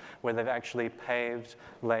lace, where they've actually paved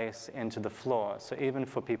lace into the floor. So even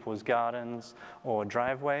for people's gardens or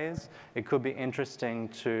driveways, it could be interesting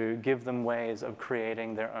to give them ways of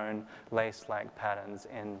creating their own lace-like patterns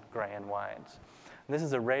in gray and white. And this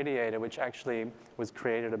is a radiator which actually was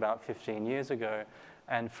created about 15 years ago.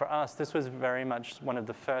 And for us, this was very much one of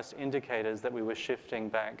the first indicators that we were shifting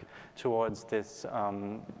back towards this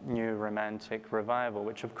new romantic revival,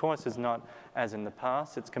 which of course is not as in the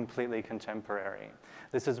past, it's completely contemporary.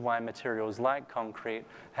 This is why materials like concrete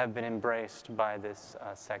have been embraced by this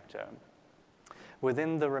sector.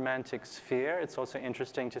 Within the romantic sphere, it's also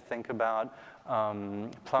interesting to think about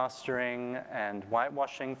plastering and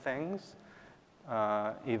whitewashing things,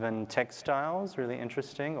 even textiles, really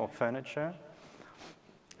interesting, or furniture.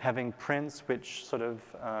 Having prints which sort of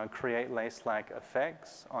create lace-like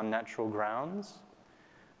effects on natural grounds,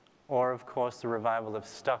 or of course the revival of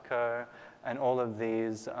stucco and all of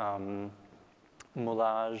these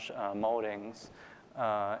moulage moldings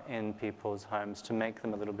in people's homes to make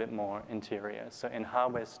them a little bit more interior. So in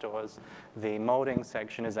hardware stores, the molding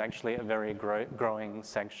section is actually a very growing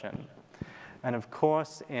section. And of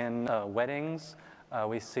course in weddings,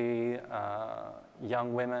 we see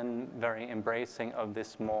young women very embracing of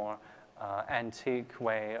this more antique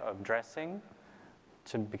way of dressing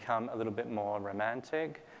to become a little bit more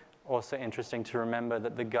romantic. Also interesting to remember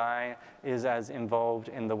that the guy is as involved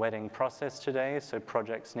in the wedding process today, so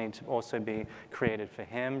projects need to also be created for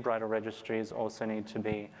him. Bridal registries also need to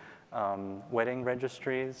be wedding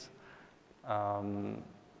registries.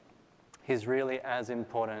 He's really as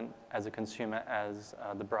important as a consumer as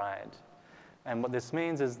the bride. And what this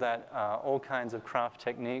means is that all kinds of craft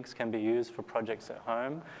techniques can be used for projects at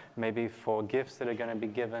home, maybe for gifts that are going to be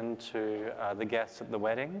given to the guests at the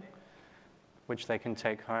wedding, which they can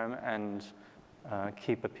take home and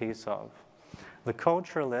keep a piece of. The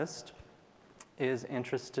culturalist is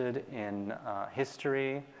interested in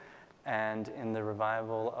history and in the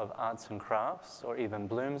revival of arts and crafts, or even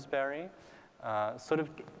Bloomsbury, sort of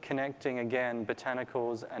connecting again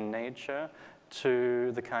botanicals and nature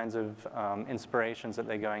to the kinds of inspirations that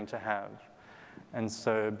they're going to have. And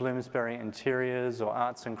so Bloomsbury interiors or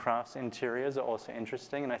arts and crafts interiors are also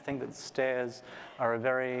interesting, and I think that stairs are a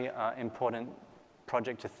very important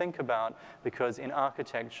project to think about, because in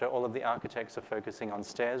architecture, all of the architects are focusing on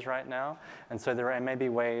stairs right now, and so there are maybe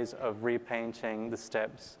ways of repainting the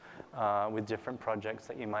steps with different projects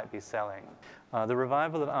that you might be selling. The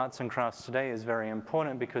revival of arts and crafts today is very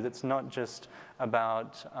important because it's not just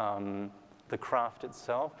about the craft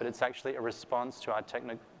itself, but it's actually a response to our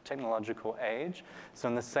technological age. So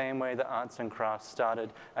in the same way that arts and crafts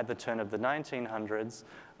started at the turn of the 1900s,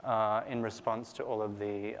 in response to all of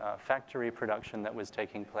the factory production that was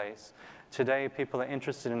taking place. Today, people are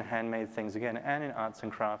interested in handmade things again, and in arts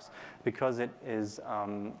and crafts, because it is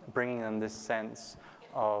bringing them this sense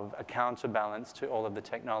of a counterbalance to all of the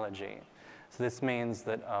technology. So this means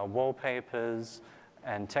that wallpapers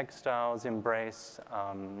and textiles embrace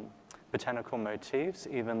botanical motifs,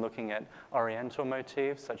 even looking at oriental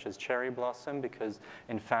motifs such as cherry blossom, because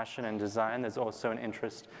in fashion and design, there's also an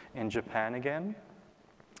interest in Japan again.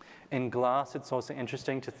 In glass, it's also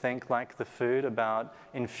interesting to think, like the food, about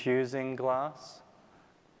infusing glass.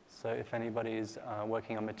 So if anybody's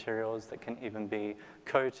working on materials that can even be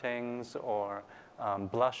coatings or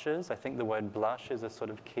blushes, I think the word blush is a sort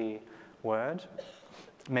of key word.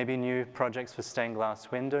 Maybe new projects for stained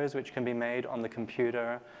glass windows, which can be made on the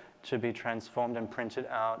computer to be transformed and printed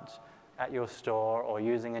out at your store, or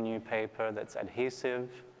using a new paper that's adhesive.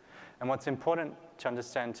 And what's important to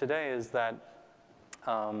understand today is that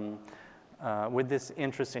with this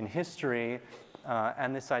interest in history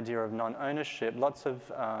and this idea of non-ownership, lots of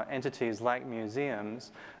entities like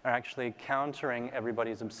museums are actually countering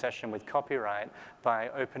everybody's obsession with copyright by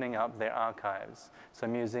opening up their archives. So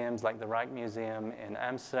museums like the Rijksmuseum in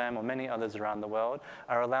Amsterdam, or many others around the world,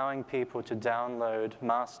 are allowing people to download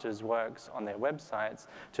masters' works on their websites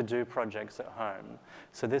to do projects at home.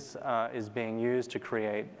 So this is being used to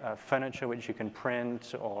create furniture which you can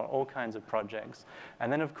print, or all kinds of projects.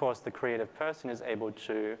 And then, of course, the creative person is able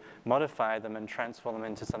to modify them and transform them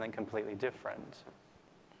into something completely different.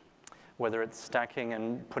 Whether it's stacking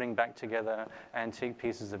and putting back together antique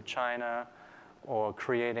pieces of china, or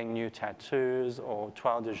creating new tattoos or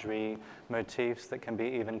toile de Juillet motifs that can be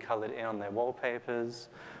even colored in on their wallpapers,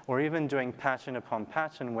 or even doing pattern upon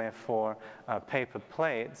pattern, where for paper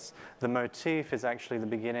plates, the motif is actually the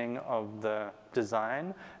beginning of the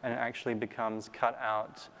design, and it actually becomes cut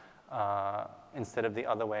out instead of the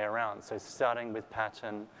other way around. So starting with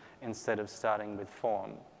pattern instead of starting with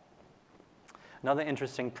form. Another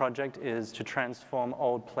interesting project is to transform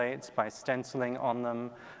old plates by stenciling on them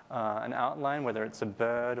an outline, whether it's a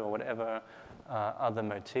bird or whatever other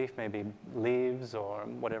motif, maybe leaves or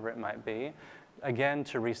whatever it might be. Again,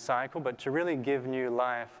 to recycle, but to really give new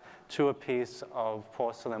life to a piece of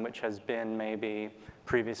porcelain which has been maybe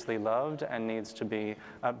previously loved and needs to be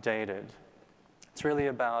updated. It's really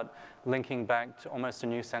about linking back to almost a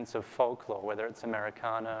new sense of folklore, whether it's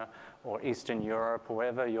Americana or Eastern Europe, or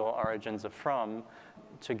wherever your origins are from,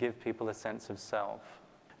 to give people a sense of self.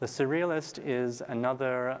 The Surrealist is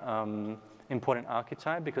another important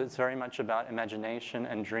archetype because it's very much about imagination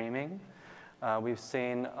and dreaming. We've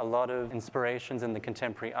seen a lot of inspirations in the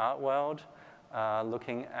contemporary art world,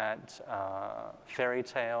 looking at fairy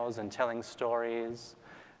tales and telling stories,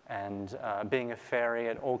 and being a fairy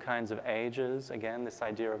at all kinds of ages. Again, this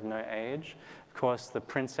idea of no age. Of course, the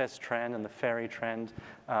princess trend and the fairy trend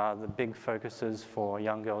are the big focuses for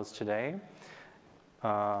young girls today.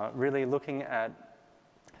 Really looking at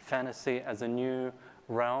fantasy as a new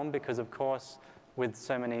realm, because of course, with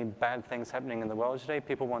so many bad things happening in the world today,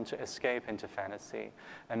 people want to escape into fantasy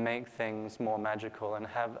and make things more magical and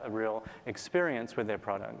have a real experience with their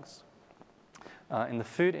products. In the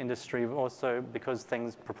food industry, also, because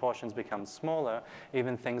proportions become smaller,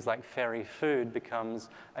 even things like fairy food becomes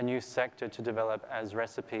a new sector to develop as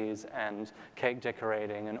recipes and cake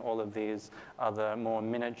decorating and all of these other more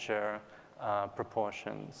miniature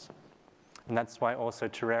proportions. And that's why also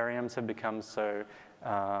terrariums have become so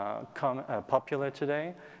popular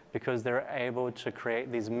today, because they're able to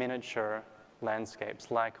create these miniature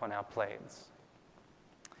landscapes like on our plates.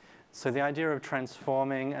 So the idea of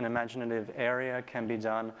transforming an imaginative area can be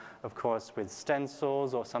done, of course, with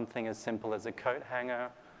stencils or something as simple as a coat hanger,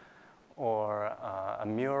 or a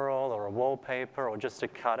mural or a wallpaper, or just a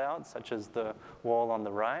cutout, such as the wall on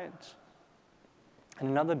the right. And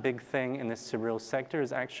another big thing in this surreal sector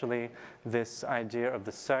is actually this idea of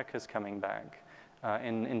the circus coming back.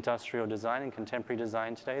 in industrial design and contemporary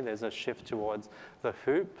design today, there's a shift towards the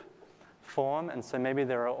hoop form, and so maybe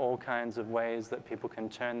there are all kinds of ways that people can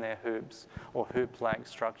turn their hoops or hoop-like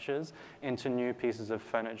structures into new pieces of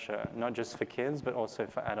furniture, not just for kids, but also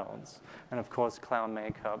for adults. And of course, clown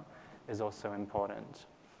makeup is also important.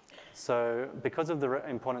 So because of the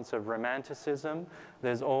importance of romanticism,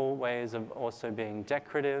 there's all ways of also being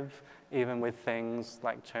decorative, even with things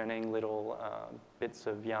like turning little bits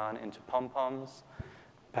of yarn into pom-poms,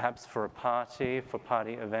 perhaps for a party, for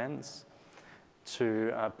party events,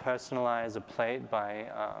 to personalize a plate by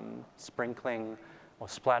sprinkling or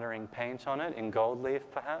splattering paint on it in gold leaf,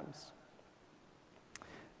 perhaps,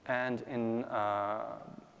 and in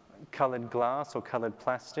colored glass or colored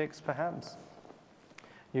plastics, perhaps.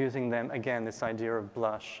 Using them, again, this idea of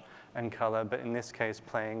blush and color, but in this case,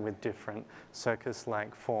 playing with different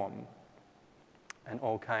circus-like form and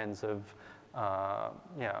all kinds of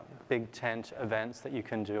big tent events that you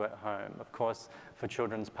can do at home. Of course, for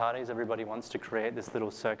children's parties, everybody wants to create this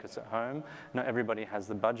little circus at home. Not everybody has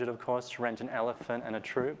the budget, of course, to rent an elephant and a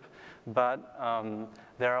troupe, but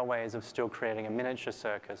there are ways of still creating a miniature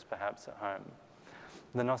circus, perhaps, at home.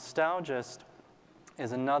 The nostalgist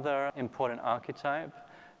is another important archetype,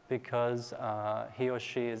 because he or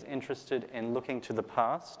she is interested in looking to the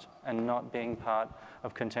past and not being part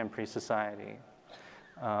of contemporary society.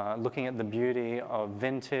 Looking at the beauty of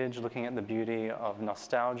vintage, looking at the beauty of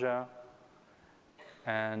nostalgia.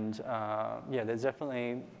 And there's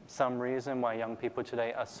definitely some reason why young people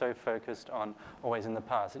today are so focused on always in the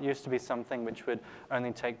past. It used to be something which would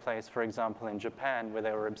only take place, for example, in Japan, where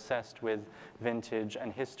they were obsessed with vintage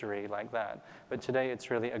and history like that. But today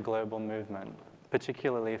it's really a global movement,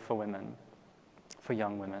 particularly for women, for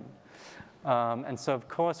young women. And so, of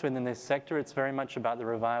course, within this sector, it's very much about the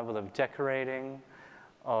revival of decorating,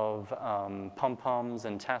 of pom-poms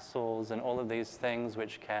and tassels and all of these things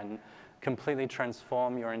which can completely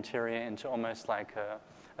transform your interior into almost like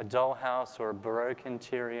a dollhouse or a Baroque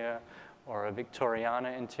interior or a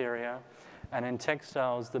Victoriana interior. And in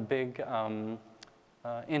textiles, the big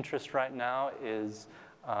interest right now is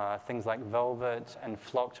things like velvet and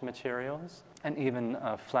flocked materials, and even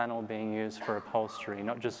flannel being used for upholstery,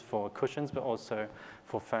 not just for cushions, but also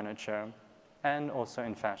for furniture, and also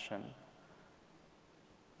in fashion.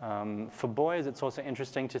 For boys, it's also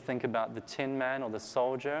interesting to think about the Tin Man or the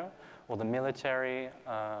soldier or the military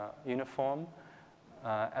uniform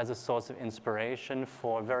as a source of inspiration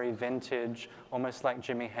for very vintage, almost like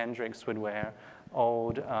Jimi Hendrix would wear,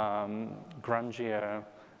 old, grungier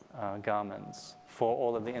garments for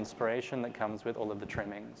all of the inspiration that comes with all of the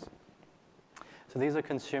trimmings. So these are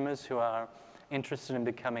consumers who are interested in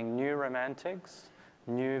becoming new romantics,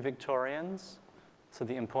 new Victorians. So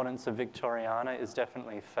the importance of Victoriana is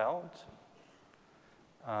definitely felt.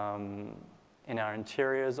 In our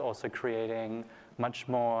interiors, also creating much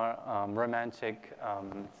more romantic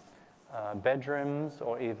bedrooms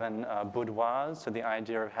or even boudoirs. So the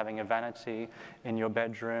idea of having a vanity in your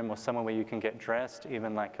bedroom or somewhere where you can get dressed,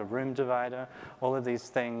 even like a room divider. All of these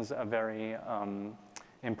things are very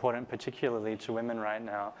important, particularly to women right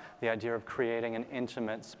now. The idea of creating an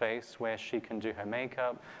intimate space where she can do her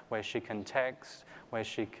makeup, where she can text, where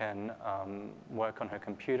she can work on her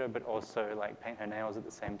computer, but also like paint her nails at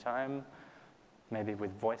the same time, maybe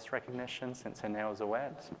with voice recognition since her nails are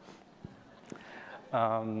wet.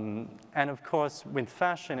 And of course, with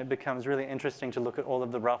fashion, it becomes really interesting to look at all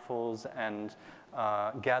of the ruffles and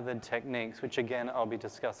gathered techniques, which again, I'll be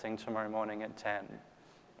discussing tomorrow morning at 10.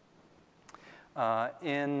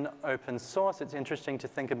 In open source, it's interesting to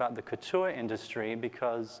think about the couture industry,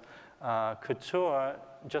 because couture,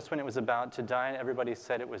 just when it was about to die and everybody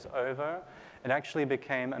said it was over, it actually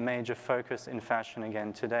became a major focus in fashion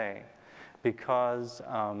again today, because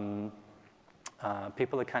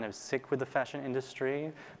people are kind of sick with the fashion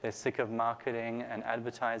industry. They're sick of marketing and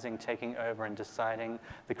advertising taking over and deciding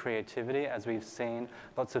the creativity. As we've seen,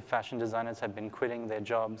 lots of fashion designers have been quitting their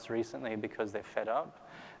jobs recently because they're fed up.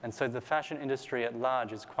 And so the fashion industry at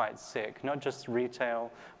large is quite sick, not just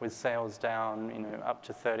retail with sales down, up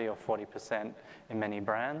to 30 or 40% in many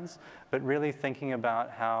brands, but really thinking about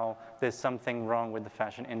how there's something wrong with the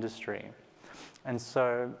fashion industry. And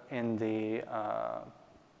so in the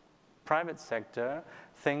private sector,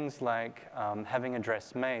 things like having a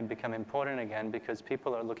dress made become important again, because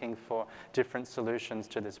people are looking for different solutions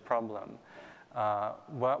to this problem.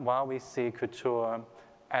 While we see couture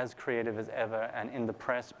as creative as ever, and in the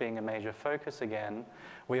press being a major focus again,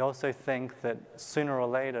 we also think that sooner or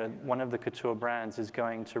later, one of the couture brands is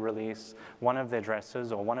going to release one of their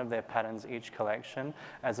dresses or one of their patterns each collection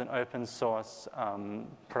as an open source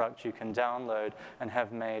product you can download and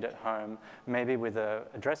have made at home, maybe with a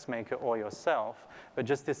dressmaker or yourself, but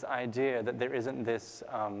just this idea that there isn't this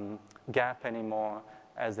gap anymore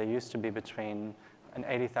as there used to be between an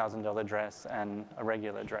 $80,000 dress and a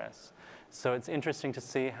regular dress. So it's interesting to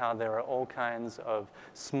see how there are all kinds of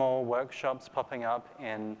small workshops popping up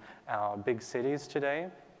in our big cities today,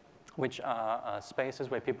 which are spaces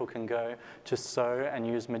where people can go to sew and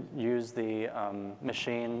use the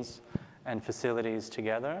machines and facilities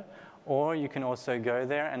together. Or you can also go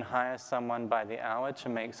there and hire someone by the hour to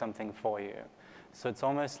make something for you. So it's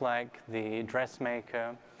almost like the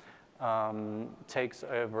dressmaker takes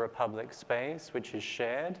over a public space which is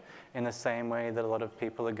shared in the same way that a lot of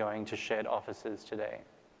people are going to shared offices today.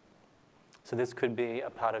 So this could be a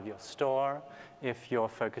part of your store if you're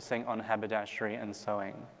focusing on haberdashery and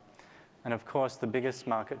sewing. And of course, the biggest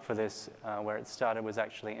market for this, where it started, was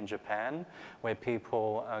actually in Japan, where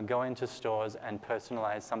people go into stores and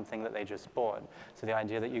personalize something that they just bought. So the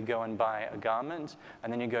idea that you go and buy a garment,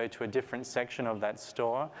 and then you go to a different section of that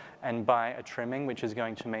store and buy a trimming which is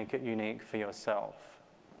going to make it unique for yourself.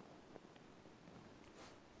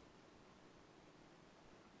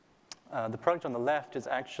 The product on the left is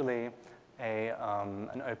actually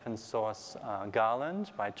an open source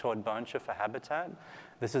garland by Todd Boncher for Habitat.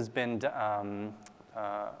 This has been,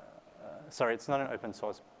 sorry, it's not an open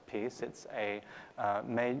source piece. It's a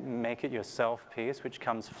make-it-yourself piece, which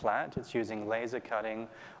comes flat. It's using laser cutting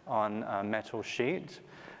on metal sheet.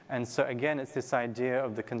 And so again, it's this idea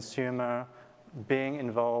of the consumer being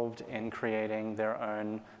involved in creating their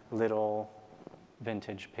own little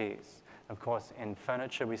vintage piece. Of course, in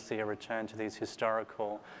furniture, we see a return to these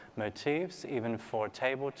historical motifs, even for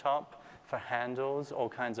tabletop, for handles, all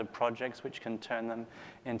kinds of projects which can turn them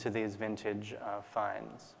into these vintage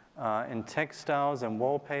finds. In textiles and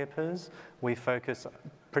wallpapers, we focus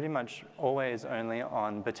pretty much always only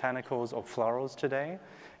on botanicals or florals today.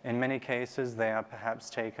 In many cases, they are perhaps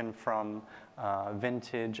taken from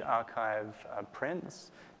vintage archive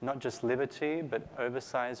prints, not just Liberty, but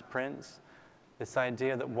oversized prints. This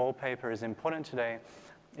idea that wallpaper is important today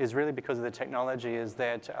is really because the technology is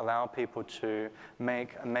there to allow people to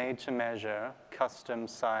make a made-to-measure,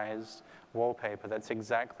 custom-sized wallpaper that's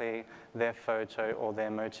exactly their photo or their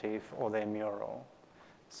motif or their mural.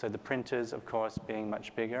 So the printers, of course, being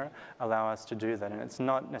much bigger, allow us to do that. And it's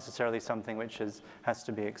not necessarily something which has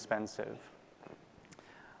to be expensive.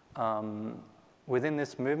 Within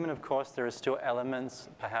this movement, of course, there are still elements,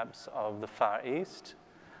 perhaps, of the Far East,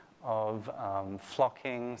 of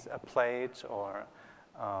flocking a plate or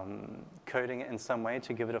coating it in some way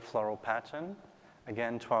to give it a floral pattern.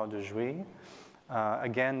 Again, toile de Jouy.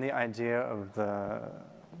 Again, the idea of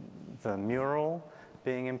the mural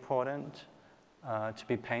being important, to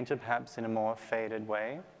be painted perhaps in a more faded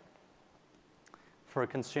way. For a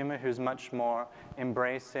consumer who's much more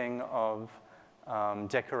embracing of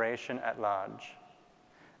decoration at large.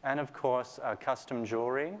 And of course, custom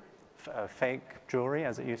jewelry, fake jewelry,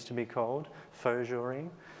 as it used to be called, faux jewelry,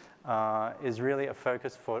 is really a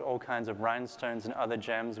focus for all kinds of rhinestones and other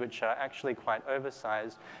gems, which are actually quite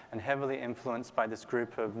oversized and heavily influenced by this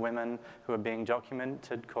group of women who are being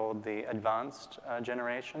documented called the advanced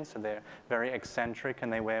generation. So they're very eccentric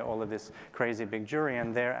and they wear all of this crazy big jewelry,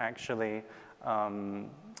 and they're actually an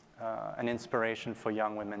inspiration for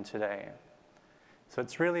young women today. So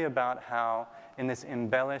it's really about how, in this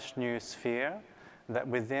embellished new sphere, that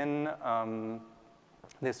within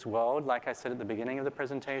this world, like I said at the beginning of the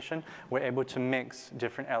presentation, we're able to mix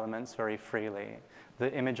different elements very freely.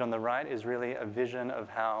 The image on the right is really a vision of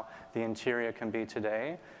how the interior can be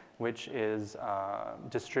today, which is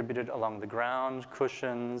distributed along the ground,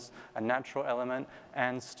 cushions, a natural element,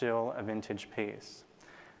 and still a vintage piece.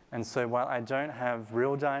 And so while I don't have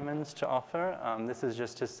real diamonds to offer, this is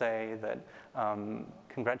just to say that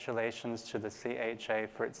congratulations to the CHA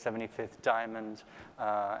for its 75th diamond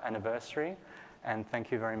anniversary. And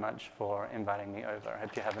thank you very much for inviting me over. I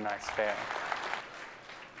hope you have a nice fair.